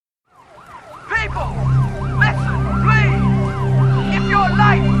People, listen, please. If your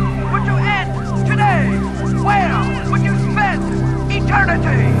life were to end today, where would you spend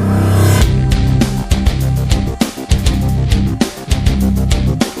eternity?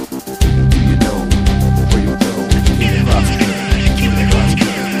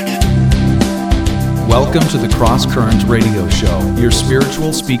 Welcome to the Cross Current Radio Show, your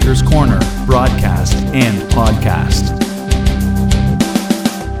spiritual speaker's corner, broadcast, and podcast.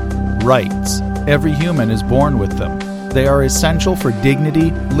 Rights. Every human is born with them. They are essential for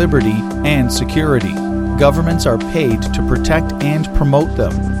dignity, liberty, and security. Governments are paid to protect and promote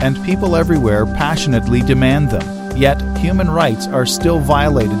them, and people everywhere passionately demand them. Yet, human rights are still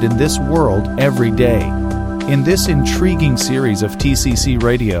violated in this world every day. In this intriguing series of TCC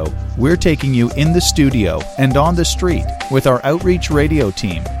Radio, we're taking you in the studio and on the street with our outreach radio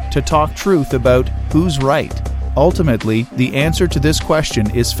team to talk truth about who's right. Ultimately, the answer to this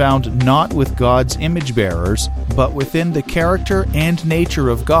question is found not with God's image bearers, but within the character and nature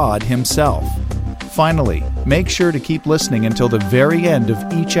of God Himself. Finally, make sure to keep listening until the very end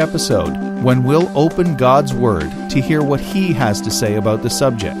of each episode, when we'll open God's Word to hear what He has to say about the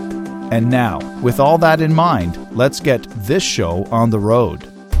subject. And now, with all that in mind, let's get this show on the road.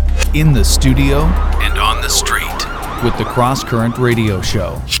 In the studio and on the street with the Cross Current Radio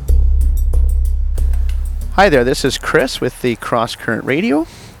Show. Hi there, this is Chris with the Cross Current Radio.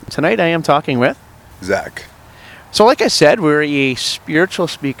 Tonight I am talking with Zach. So like I said, we're a spiritual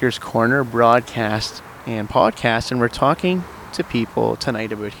speaker's corner broadcast and podcast, and we're talking to people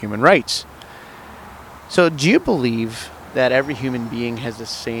tonight about human rights. So do you believe that every human being has the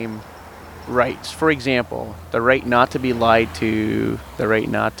same rights? For example, the right not to be lied to, the right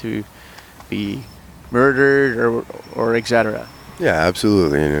not to be murdered, or etc. Yeah,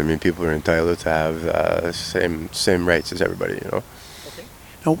 absolutely. And I mean, people are entitled to have same rights as everybody, you know. Okay.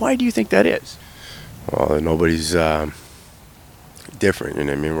 Now, why do you think that is? Well, nobody's different, you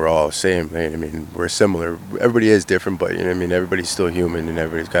know what I mean? We're all the same, right? I mean, we're similar. Everybody is different, but, you know what I mean, everybody's still human, and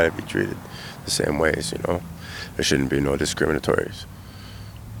everybody's got to be treated the same ways, you know. There shouldn't be no discriminatories.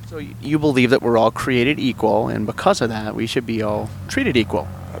 So you believe that we're all created equal, and because of that, we should be all treated equal?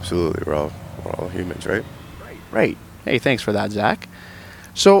 Absolutely. We're all humans, right? Right. Hey, thanks for that, Zach.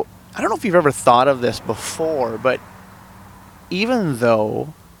 So I don't know if you've ever thought of this before, but even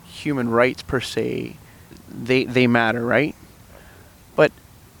though human rights per se, they matter, right? But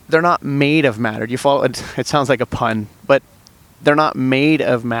they're not made of matter. Do you follow? It sounds like a pun, but they're not made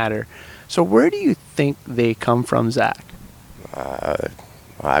of matter. So where do you think they come from, Zach?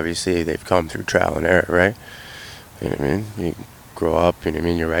 Obviously, they've come through trial and error, right? You know what I mean? You grow up, you know what I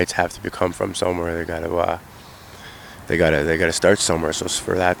mean? Your rights have to come from somewhere. They gotta start somewhere. So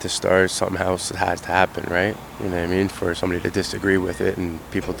for that to start, something else has to happen, right? You know what I mean? For somebody to disagree with it and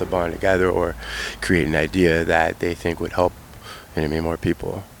people to bond together or create an idea that they think would help, you know what I mean, more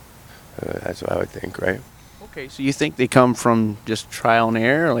people. That's what I would think, right? Okay, so you think they come from just trial and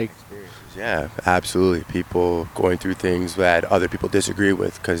error, like? Yeah, absolutely. People going through things that other people disagree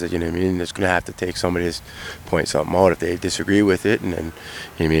with, because, you know what I mean, it's going to have to take somebody to point something out if they disagree with it, and then, you know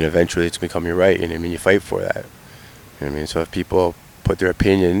what I mean, eventually it's become your right, you know what I mean, you fight for that. You know what I mean, so if people put their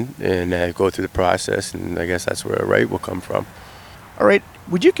opinion and go through the process, and I guess that's where a right will come from. All right,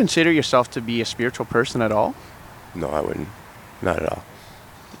 would you consider yourself to be a spiritual person at all? No, I wouldn't. Not at all.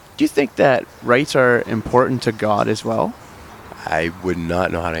 Do you think that rights are important to God as well? I would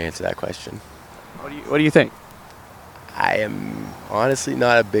not know how to answer that question. What do you think? I am honestly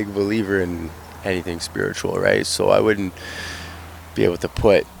not a big believer in anything spiritual, right? So I wouldn't be able to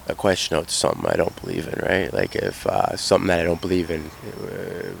put a question out to something I don't believe in, right? Like if something that I don't believe in,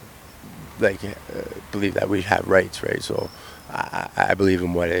 believe that we have rights, right? So I believe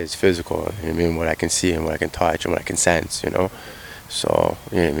in what is physical, you know what I mean, what I can see and what I can touch and what I can sense, you know? So,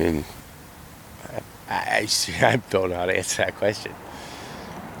 you know what I mean? I don't know how to answer that question.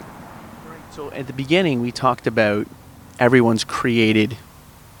 Right. So at the beginning, we talked about everyone's created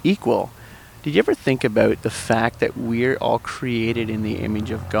equal. Did you ever think about the fact that we're all created in the image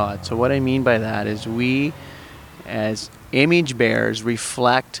of God? So what I mean by that is we, as image bearers,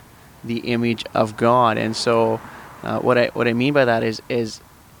 reflect the image of God. And so what I mean by that is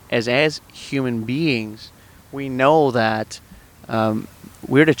as human beings, we know that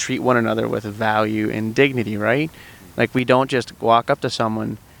we're to treat one another with value and dignity, right? Like we don't just walk up to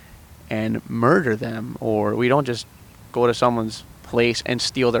someone and murder them, or we don't just go to someone's place and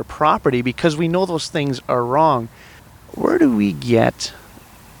steal their property because we know those things are wrong. Where do we get,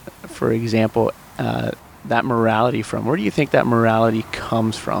 for example, that morality from? Where do you think that morality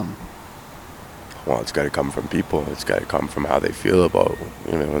comes from? Well, it's got to come from people. It's got to come from how they feel about,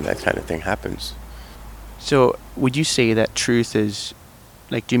 when that kind of thing happens. So would you say that truth is,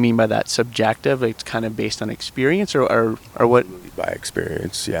 like, do you mean by that subjective? Like, it's kind of based on experience, or what? By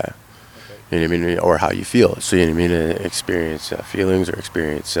experience, yeah. You know what I mean? Or how you feel. So, you know what I mean? Experience feelings, or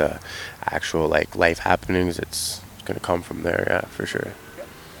experience actual, like, life happenings. It's going to come from there, yeah, for sure.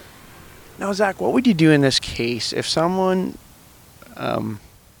 Now, Zach, what would you do in this case if someone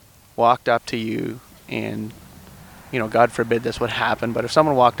walked up to you and, God forbid this would happen, but if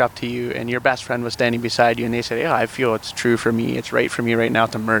someone walked up to you and your best friend was standing beside you and they said, yeah, I feel it's true for me, it's right for me right now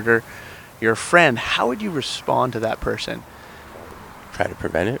to murder your friend, how would you respond to that person? Try to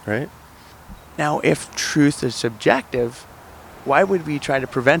prevent it, right? Now, if truth is subjective, why would we try to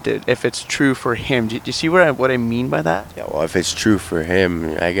prevent it if it's true for him? Do you see what I mean by that? Yeah, well, if it's true for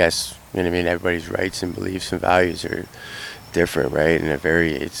him, I guess, everybody's rights and beliefs and values are different, right? And it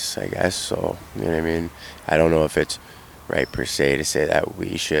varies, I guess, so, I don't know if it's right per se to say that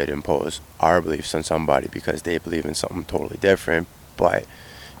we should impose our beliefs on somebody because they believe in something totally different, but,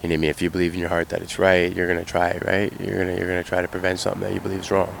 if you believe in your heart that it's right, you're going to try, right? You're gonna try to prevent something that you believe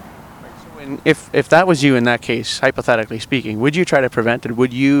is wrong. And if that was you in that case, hypothetically speaking, would you try to prevent it?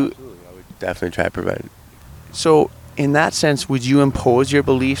 Would you? Absolutely, I would definitely try to prevent it. So, in that sense, would you impose your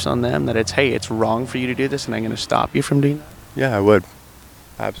beliefs on them that it's wrong for you to do this and I'm going to stop you from doing that? Yeah, I would.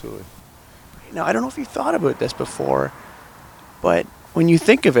 Absolutely. Now, I don't know if you thought about this before, but when you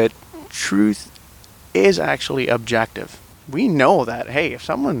think of it, truth is actually objective. We know that, hey, if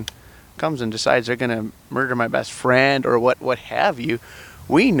someone comes and decides they're going to murder my best friend or what have you,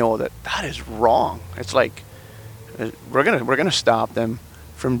 we know that is wrong. It's like we're gonna stop them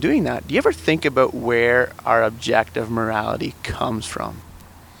from doing that. Do you ever think about where our objective morality comes from?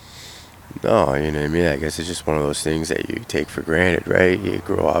 No, you know what I mean? I guess it's just one of those things that you take for granted, right? You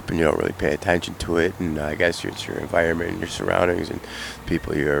grow up and you don't really pay attention to it, and I guess it's your environment and your surroundings and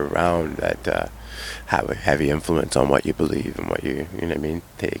people you're around that have a heavy influence on what you believe and what you know what I mean,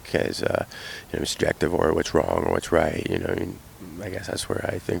 take as subjective or what's wrong or what's right, I guess that's where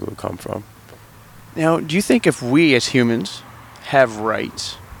I think it would come from. Now, do you think if we as humans have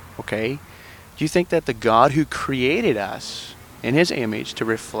rights, okay, do you think that the God who created us in his image to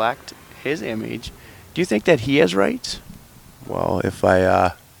reflect his image, do you think that he has rights? Well, if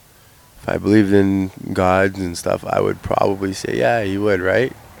I believed in gods and stuff, I would probably say, yeah, he would,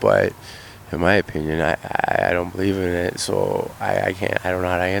 right? But in my opinion, I don't believe in it, so I don't know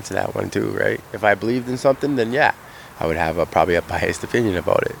how to answer that one too, right? If I believed in something, then yeah, I would have probably a biased opinion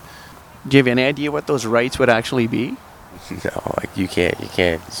about it. Do you have any idea what those rights would actually be? No, like you can't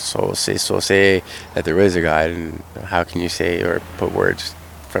say that there is a God, and how can you say or put words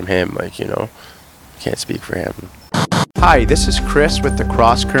from him, you can't speak for him. Hi, this is Chris with the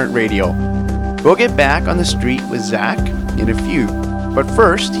Cross Current Radio. We'll get back on the street with Zach in a few, but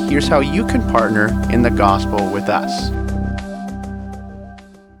first, here's how you can partner in the gospel with us.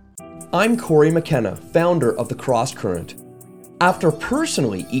 I'm Corey McKenna, founder of the Cross Current. After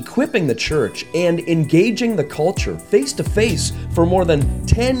personally equipping the church and engaging the culture face-to-face for more than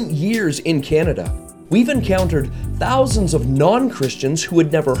 10 years in Canada, we've encountered thousands of non-Christians who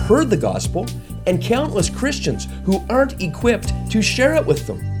had never heard the gospel and countless Christians who aren't equipped to share it with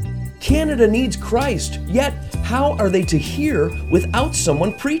them. Canada needs Christ, yet how are they to hear without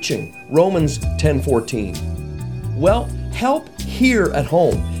someone preaching? Romans 10:14. Well, Help Here at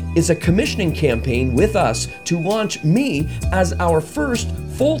Home is a commissioning campaign with us to launch me as our first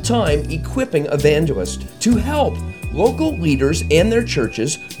full-time equipping evangelist to help local leaders and their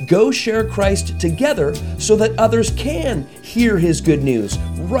churches go share Christ together so that others can hear his good news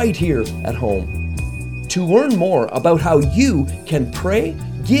right here at home. To learn more about how you can pray,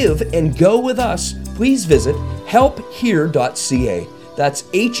 give, and go with us, please visit helphear.ca. That's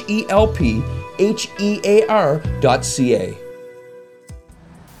helphear.ca.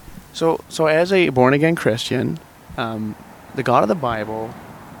 So as a born-again Christian, the God of the Bible,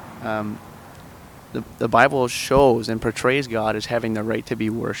 the Bible shows and portrays God as having the right to be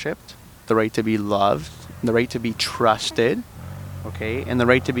worshipped, the right to be loved, the right to be trusted, okay, and the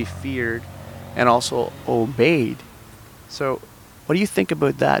right to be feared and also obeyed. So what do you think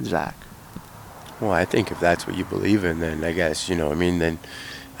about that, Zach? Well, I think if that's what you believe in, then I guess, then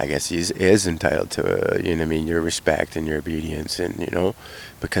I guess he is entitled to, your respect and your obedience, and,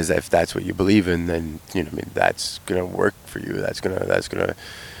 because if that's what you believe in, then, that's going to work for you. That's going to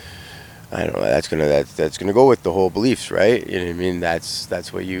go with the whole beliefs, right?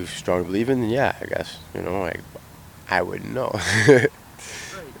 That's what you strongly believe in, then yeah, I guess, I wouldn't know.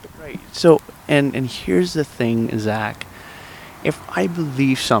 Right. So, and here's the thing, Zach. If I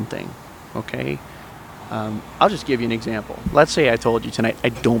believe something, okay, I'll just give you an example. Let's say I told you tonight I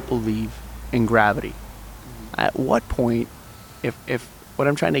don't believe in gravity. At what point, if what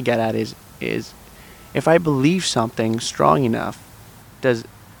I'm trying to get at is if I believe something strong enough, does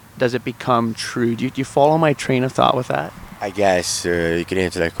it become true? Do you follow my train of thought with that? I guess you can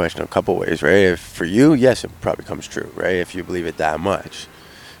answer that question a couple ways, right? If for you, yes, it probably comes true, right? If you believe it that much.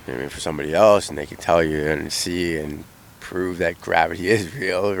 You know what I mean? For somebody else, and they can tell you and see and prove that gravity is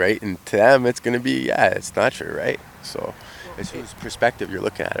real, right? And to them, it's going to be, yeah, it's not true, right? So it's whose perspective you're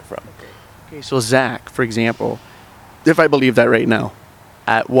looking at it from. Okay, so Zach, for example, if I believe that right now,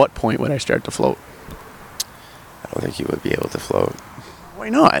 at what point would I start to float? I don't think you would be able to float. Why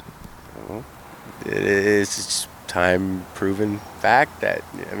not? It is time proven fact that,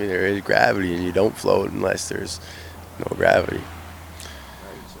 I mean, there is gravity and you don't float unless there's no gravity.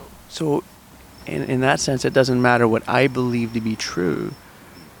 So in that sense, it doesn't matter what I believe to be true,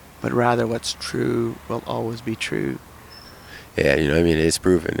 but rather what's true will always be true. Yeah, you know what I mean? It's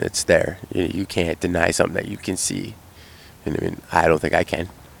proven. It's there. You can't deny something that you can see. You know what I mean? I don't think I can.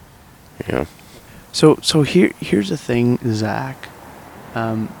 You know? So here's the thing, Zach.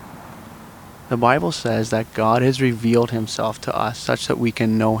 The Bible says that God has revealed himself to us such that we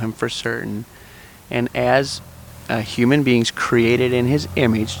can know him for certain. And as human beings created in his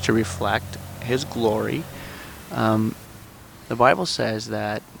image to reflect his glory, the Bible says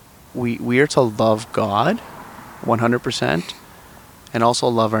that we are to love God 100% and also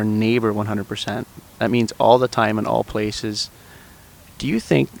love our neighbor 100%. That means all the time in all places. Do you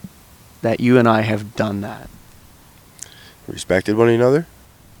think that you and I have done that? Respected one another?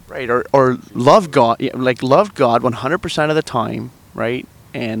 Right, or loved God, loved God 100% of the time, right?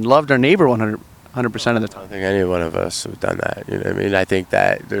 And loved our neighbor 100% of the I don't time. think any one of us have done that. You know what I mean? I think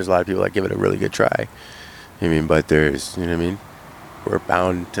that there's a lot of people that give it a really good try. You know what I mean? But there's, you know what I mean? We're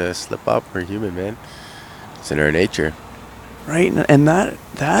bound to slip up. We're human, man. It's in our nature. Right, and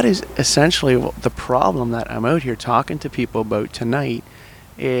that is essentially the problem that I'm out here talking to people about tonight,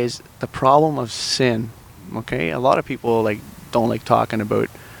 is the problem of sin. Okay, a lot of people don't like talking about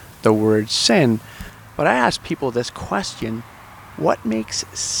the word sin, but I ask people this question: what makes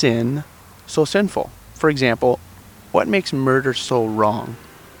sin so sinful? For example, what makes murder so wrong?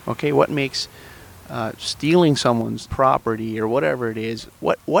 Okay, what makes stealing someone's property or whatever it is?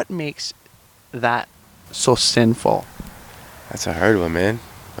 What makes that so sinful? That's a hard one, man.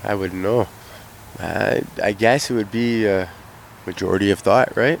 I wouldn't know. I guess it would be a majority of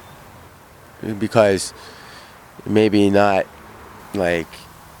thought, right? Because maybe not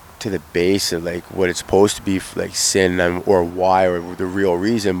to the base of what it's supposed to be, sin or why or the real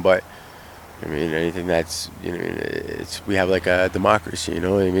reason, but I mean anything that's, you know, it's, we have a democracy, you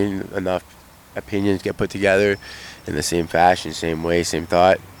know what I mean? Enough opinions get put together in the same fashion, same way, same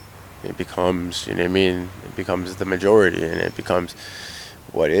thought. It becomes, you know what I mean? It becomes the majority, and it becomes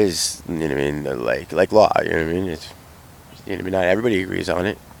what is, you know what I mean? Like law, you know what I mean? It's, you know what I mean? Not everybody agrees on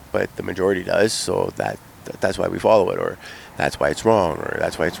it, but the majority does, so that's why we follow it, or that's why it's wrong, or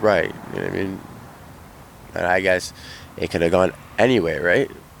that's why it's right. You know what I mean? And I guess it could have gone anyway, right?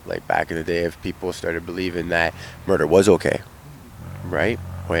 Like back in the day, if people started believing that murder was okay, right?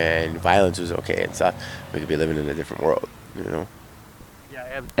 When violence was okay and stuff, we could be living in a different world, you know?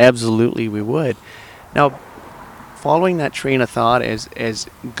 Yeah, absolutely we would. Now, following that train of thought, as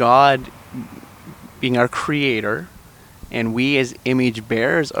God being our creator, and we as image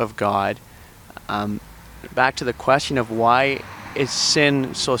bearers of God, back to the question of why is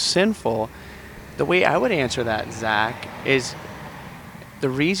sin so sinful, the way I would answer that, Zach, is the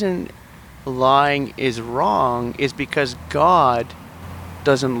reason lying is wrong is because God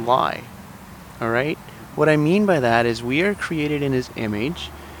doesn't lie. All right? What I mean by that is we are created in his image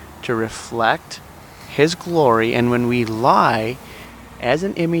to reflect his glory, and when we lie as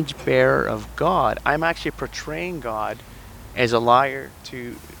an image bearer of God, I'm actually portraying God as a liar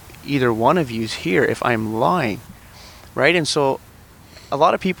to either one of you here if I'm lying, right? And so a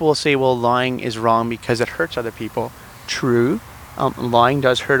lot of people will say, well, lying is wrong because it hurts other people. True, lying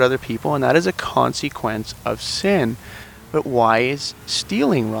does hurt other people, and that is a consequence of sin. But why is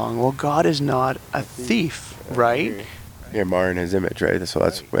stealing wrong? Well, God is not a thief, right? You're marring his image, right? So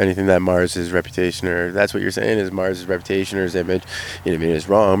that's anything that mars his reputation, or that's what you're saying is mars his reputation or his image. You know what I mean? Is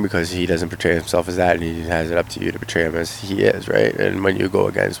wrong because he doesn't portray himself as that, and he has it up to you to portray him as he is, right? And when you go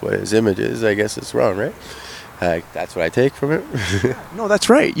against what his image is, I guess it's wrong, right? That's what I take from it. No, that's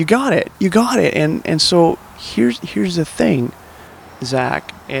right. You got it. And so here's the thing,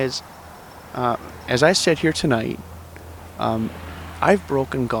 Zach, as I sit here tonight, I've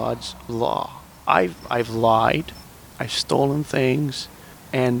broken God's law. I've lied. I've stolen things,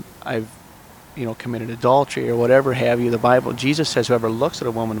 and I've committed adultery or whatever have you. The Bible, Jesus says, whoever looks at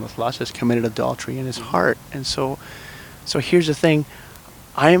a woman with lust has committed adultery in his heart. And so here's the thing.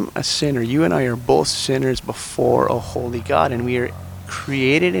 I'm a sinner. You and I are both sinners before a holy God, and we are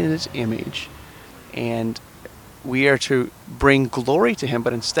created in his image, and we are to bring glory to him.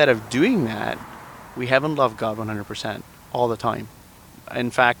 But instead of doing that, we haven't loved God 100% all the time.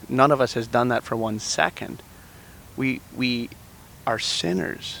 In fact, none of us has done that for 1 second. We are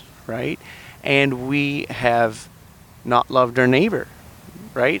sinners, right? And we have not loved our neighbor,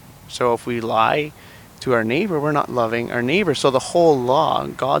 right? So if we lie to our neighbor, we're not loving our neighbor. So the whole law,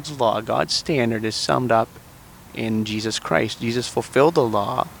 God's standard is summed up in Jesus Christ. Jesus fulfilled the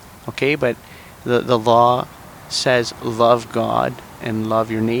law, okay? But the law says love God and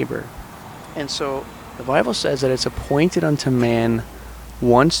love your neighbor. And so the Bible says that it's appointed unto man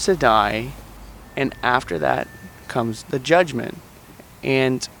once to die, and after that comes the judgment.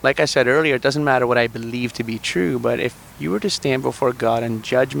 And like I said earlier, it doesn't matter what I believe to be true, but if you were to stand before God on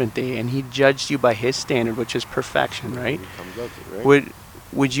Judgment Day and he judged you by his standard, which is perfection, right? Guilty, right?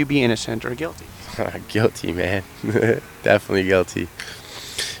 Would you be innocent or guilty? Guilty, man. Definitely guilty.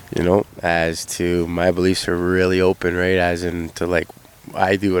 As to my beliefs are really open, right? As in to like,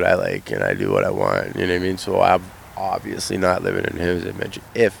 I do what I like and I do what I want. You know what I mean? So I'm obviously not living in his image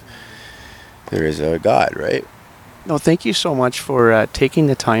if there is a God, right? No, thank you so much for taking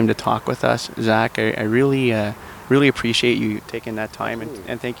the time to talk with us, Zach. I really appreciate you taking that time,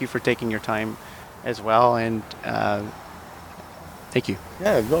 and thank you for taking your time as well. And thank you.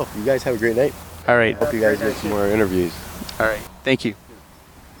 Yeah, no, you guys have a great night. All right. Hope you guys get some more interviews. All right. Thank you.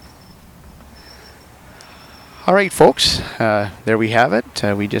 All right, folks. There we have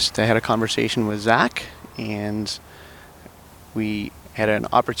it. We just had a conversation with Zach, and we had an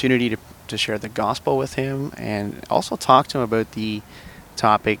opportunity to share the gospel with him and also talk to him about the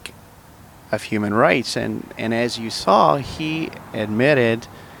topic of human rights. And as you saw, he admitted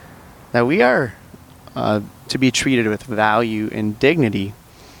that we are to be treated with value and dignity.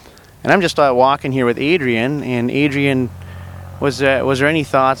 And I'm just walking here with Adrian. And Adrian, was there any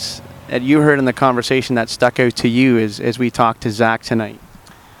thoughts that you heard in the conversation that stuck out to you as we talked to Zach tonight?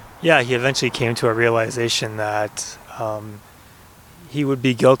 Yeah, he eventually came to a realization that he would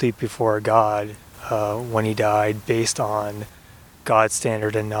be guilty before God when he died based on God's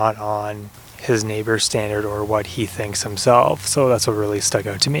standard and not on his neighbor's standard or what he thinks himself. So that's what really stuck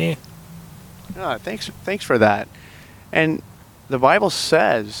out to me. Thanks for that. And the Bible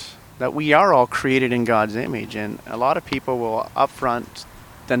says that we are all created in God's image, and a lot of people will upfront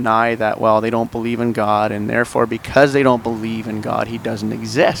deny that, well, they don't believe in God, and therefore because they don't believe in God, he doesn't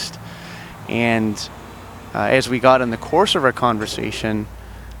exist. And as we got in the course of our conversation,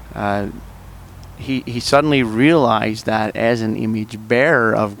 he suddenly realized that as an image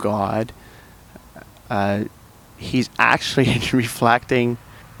bearer of God, he's actually reflecting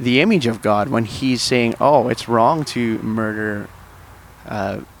the image of God when he's saying, oh, it's wrong to murder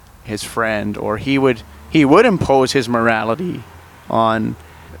his friend, or he would impose his morality on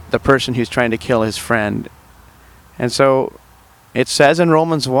the person who's trying to kill his friend. And so it says in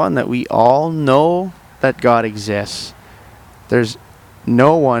Romans 1 that we all know that God exists. There's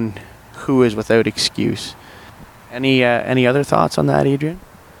no one who is without excuse. Any other thoughts on that, Adrian?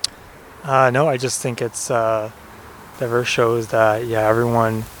 No, I just think it's the verse shows that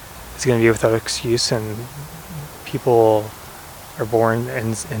everyone is going to be without excuse, and people are born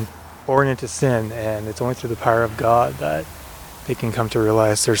into sin, and it's only through the power of God that they can come to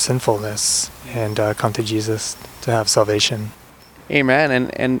realize their sinfulness and come to Jesus to have salvation.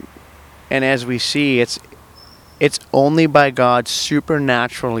 Amen. And as we see, it's only by God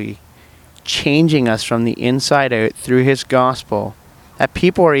supernaturally changing us from the inside out through his gospel that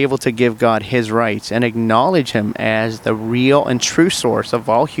people are able to give God his rights and acknowledge him as the real and true source of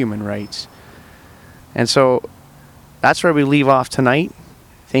all human rights. And so that's where we leave off tonight.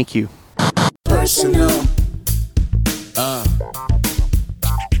 Thank you. Personal.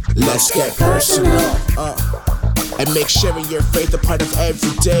 Let's get personal. And make sharing your faith a part of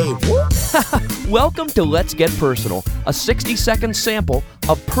every day. Welcome to Let's Get Personal, a 60-second sample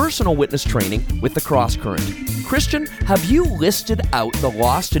of personal witness training with the Cross Current. Christian, have you listed out the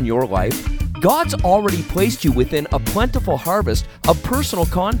lost in your life? God's already placed you within a plentiful harvest of personal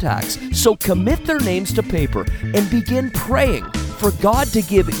contacts, so commit their names to paper and begin praying for God to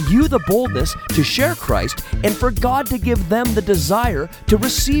give you the boldness to share Christ and for God to give them the desire to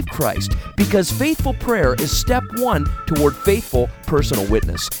receive Christ, because faithful prayer is step one toward faithful personal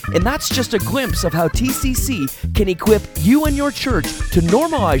witness. And that's just a glimpse of how TCC can equip you and your church to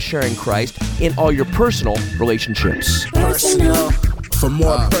normalize sharing Christ in all your personal relationships. Personal. For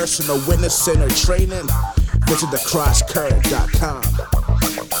more personal witnessing or training, visit thecrosscurrent.com.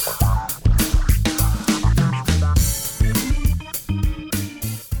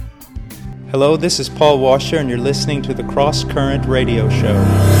 Hello, this is Paul Washer, and you're listening to the Cross Current Radio Show.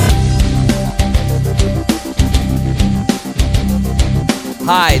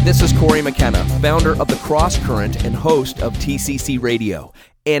 Hi, this is Corey McKenna, founder of the Cross Current and host of TCC Radio.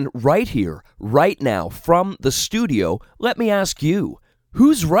 And right here, right now, from the studio, let me ask you,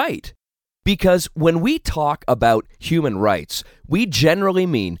 who's right? Because when we talk about human rights, we generally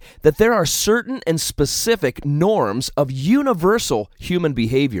mean that there are certain and specific norms of universal human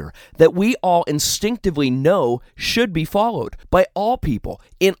behavior that we all instinctively know should be followed by all people,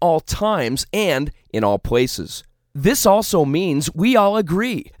 in all times and in all places. This also means we all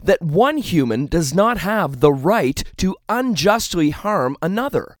agree that one human does not have the right to unjustly harm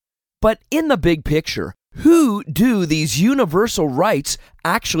another. But in the big picture, who do these universal rights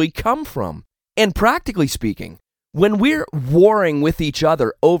actually come from? And practically speaking, when we're warring with each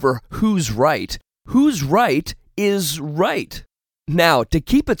other over who's right is right. Now, to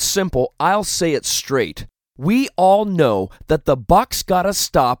keep it simple, I'll say it straight. We all know that the buck's gotta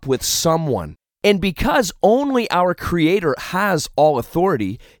stop with someone. And because only our Creator has all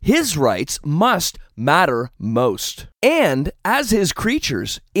authority, His rights must matter most. And as His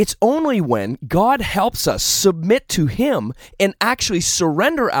creatures, it's only when God helps us submit to Him and actually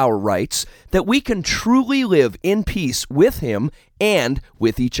surrender our rights that we can truly live in peace with Him and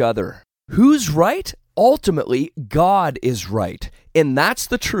with each other. Who's right? Ultimately, God is right. And that's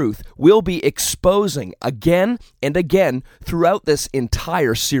the truth we'll be exposing again and again throughout this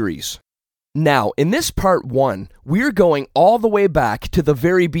entire series. Now, in this part 1, we're going all the way back to the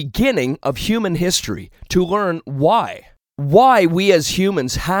very beginning of human history to learn why. Why we as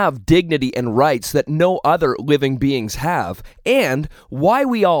humans have dignity and rights that no other living beings have, and why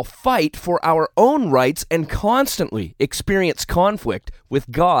we all fight for our own rights and constantly experience conflict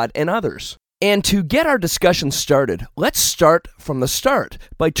with God and others. And to get our discussion started, let's start from the start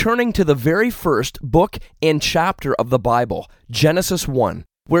by turning to the very first book and chapter of the Bible, Genesis 1.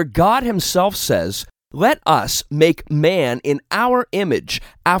 Where God Himself says, "Let us make man in our image,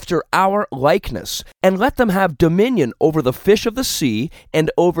 after our likeness, and let them have dominion over the fish of the sea, and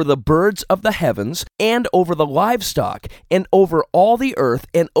over the birds of the heavens, and over the livestock, and over all the earth,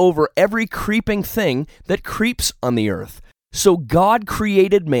 and over every creeping thing that creeps on the earth." So God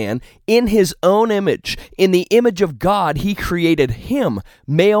created man in His own image. In the image of God, He created him,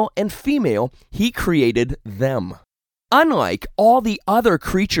 male and female, He created them. Unlike all the other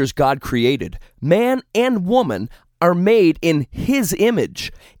creatures God created, man and woman are made in His image.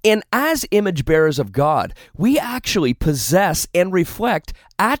 And as image bearers of God, we actually possess and reflect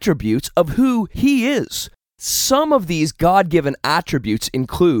attributes of who He is. Some of these God-given attributes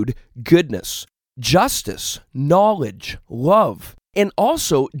include goodness, justice, knowledge, love, and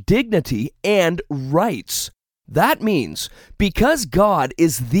also dignity and rights. That means, because God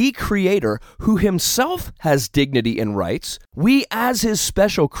is the Creator who Himself has dignity and rights, we as His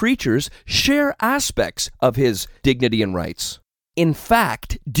special creatures share aspects of His dignity and rights. In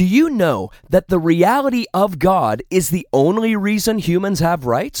fact, do you know that the reality of God is the only reason humans have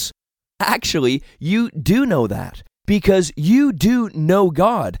rights? Actually, you do know that, because you do know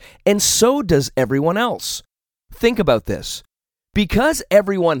God, and so does everyone else. Think about this. Because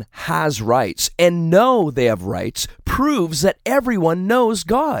everyone has rights and know they have rights proves that everyone knows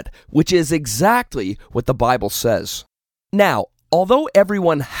God, which is exactly what the Bible says. Now, although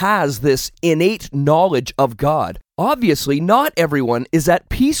everyone has this innate knowledge of God, obviously not everyone is at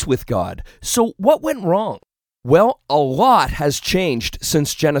peace with God. So what went wrong? Well, a lot has changed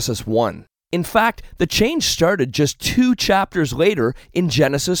since Genesis 1. In fact, the change started just 2 chapters later in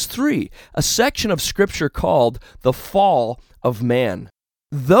Genesis 3, a section of Scripture called the Fall of Man.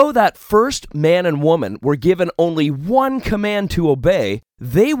 Though that first man and woman were given only one command to obey,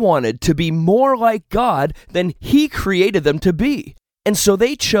 they wanted to be more like God than He created them to be. And so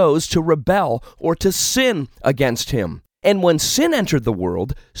they chose to rebel or to sin against Him. And when sin entered the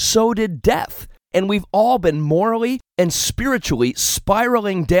world, so did death. And we've all been morally and spiritually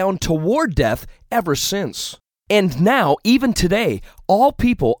spiraling down toward death ever since. And now, even today, all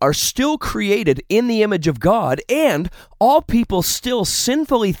people are still created in the image of God, and all people still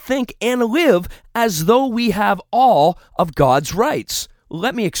sinfully think and live as though we have all of God's rights.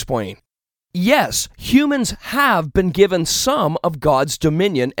 Let me explain. Yes, humans have been given some of God's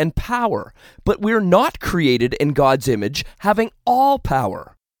dominion and power, but we're not created in God's image having all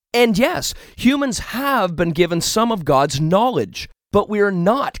power. And yes, humans have been given some of God's knowledge, but we are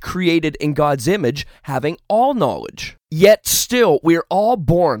not created in God's image, having all knowledge. Yet still, we are all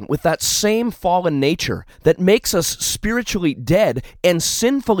born with that same fallen nature that makes us spiritually dead and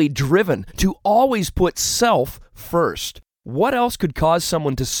sinfully driven to always put self first. What else could cause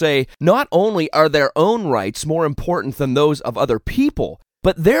someone to say, not only are their own rights more important than those of other people,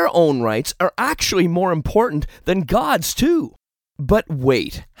 but their own rights are actually more important than God's too? But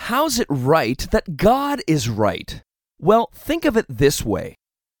wait, how's it right that God is right? Well, think of it this way.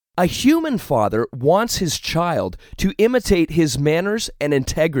 A human father wants his child to imitate his manners and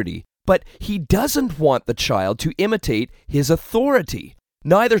integrity, but he doesn't want the child to imitate his authority,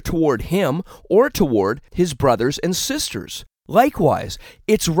 neither toward him or toward his brothers and sisters. Likewise,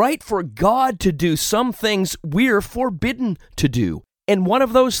 it's right for God to do some things we're forbidden to do, and one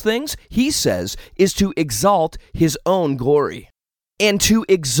of those things, he says, is to exalt his own glory. And to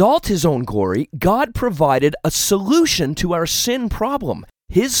exalt his own glory, God provided a solution to our sin problem,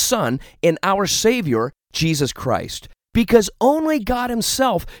 his Son and our Savior, Jesus Christ. Because only God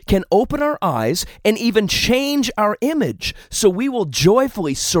himself can open our eyes and even change our image, so we will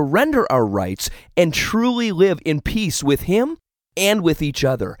joyfully surrender our rights and truly live in peace with him and with each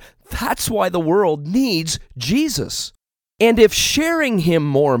other. That's why the world needs Jesus. And if sharing him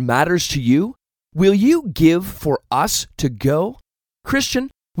more matters to you, will you give for us to go? Christian,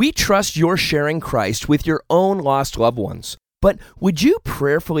 we trust you're sharing Christ with your own lost loved ones. But would you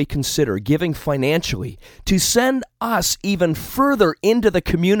prayerfully consider giving financially to send us even further into the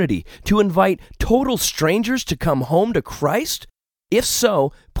community to invite total strangers to come home to Christ? If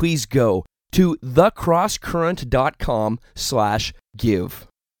so, please go to thecrosscurrent.com/give.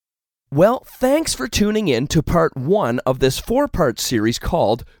 Well, thanks for tuning in to part 1 of this 4-part series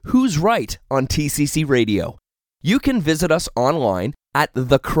called Who's Right on TCC Radio. You can visit us online at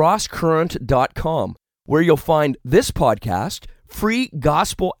thecrosscurrent.com, where you'll find this podcast, free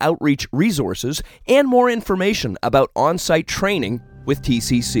gospel outreach resources, and more information about on-site training with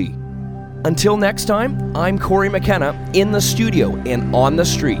TCC. Until next time, I'm Corey McKenna in the studio and on the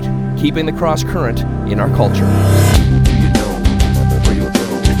street, keeping the cross current in our culture.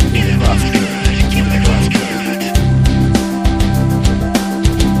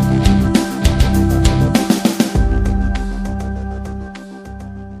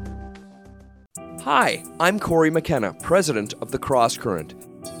 Hi, I'm Corey McKenna, president of the Cross Current.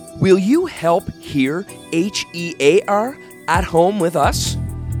 Will you help hear HEAR at home with us?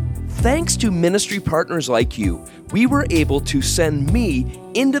 Thanks to ministry partners like you, we were able to send me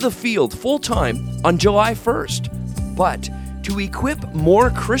into the field full-time on July 1st. But to equip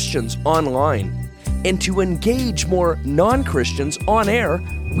more Christians online and to engage more non-Christians on air,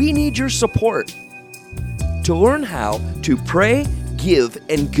 we need your support. To learn how to pray, give,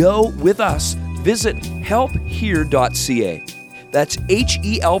 and go with us, visit helphear.ca. That's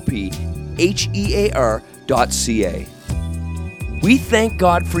HELPHEAR.ca. We thank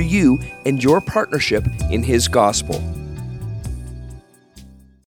God for you and your partnership in His gospel.